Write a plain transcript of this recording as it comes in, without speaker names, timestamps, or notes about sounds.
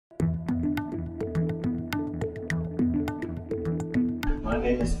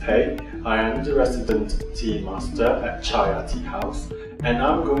name is Pei. I am the resident tea master at Chaya Tea House, and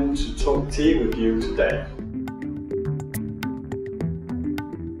I'm going to talk tea with you today.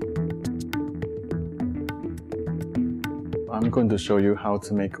 I'm going to show you how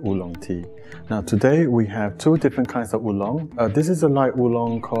to make oolong tea. Now today we have two different kinds of oolong. This is a light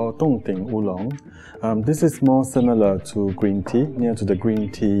oolong called Dongting oolong. This is more similar to green tea, near to the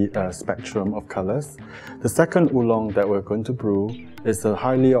green tea spectrum of colors. The second oolong that we're going to brew is a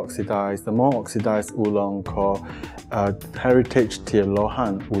highly oxidized, a more oxidized oolong called Heritage Tea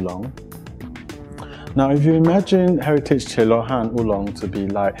Lohan oolong. Now, if you imagine Heritage Tea Lohan oolong to be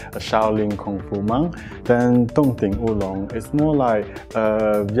like a Shaolin Kung Fu monk, then Dongting oolong is more like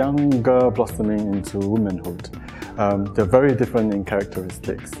a young girl blossoming into womanhood. They're very different in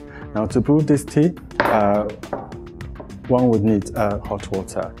characteristics. Now, to brew this tea, one would need hot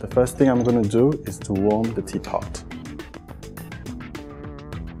water. The first thing I'm going to do is to warm the teapot.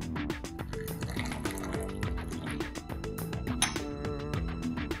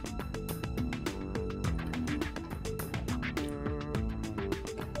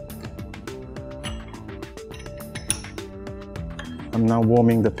 I'm now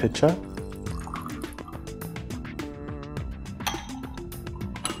warming the pitcher.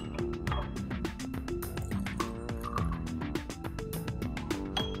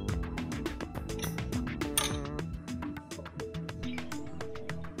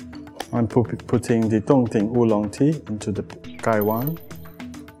 I'm putting the Dongting oolong tea into the gaiwan.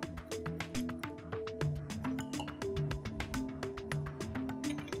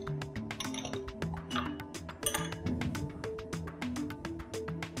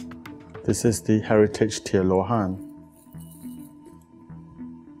 This is the Heritage Tea Lohan.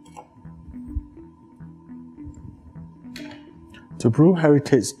 To brew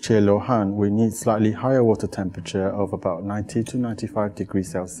Heritage Tea Lohan, we need slightly higher water temperature of about 90 to 95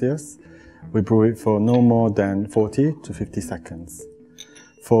 degrees Celsius. We brew it for no more than 40 to 50 seconds.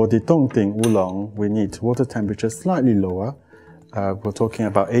 For the Dongting oolong, we need water temperature slightly lower. We're talking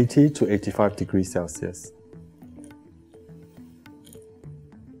about 80 to 85 degrees Celsius.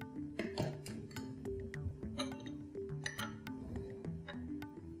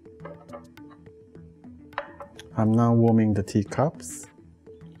 I'm now warming the teacups.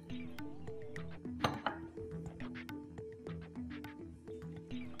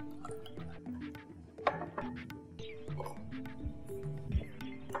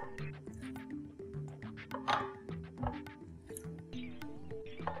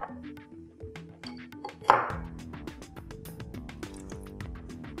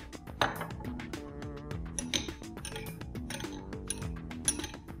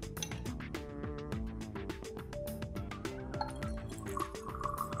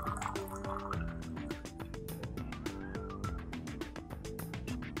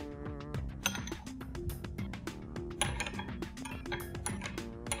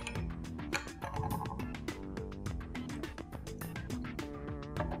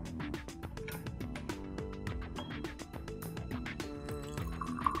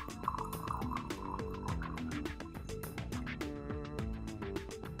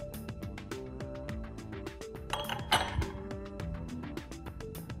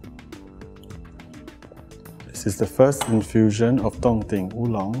 This is the first infusion of Dongting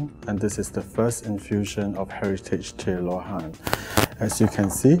oolong, and this is the first infusion of Heritage Tea Lohan. As you can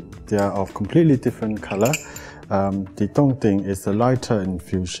see, they are of completely different color. The Dongting is a lighter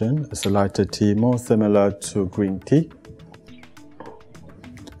infusion, it's a lighter tea, more similar to green tea.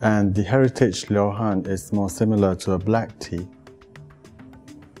 And the Heritage Lohan is more similar to a black tea.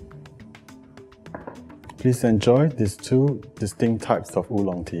 Please enjoy these two distinct types of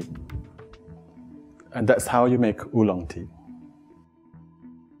oolong tea. And that's how you make oolong tea.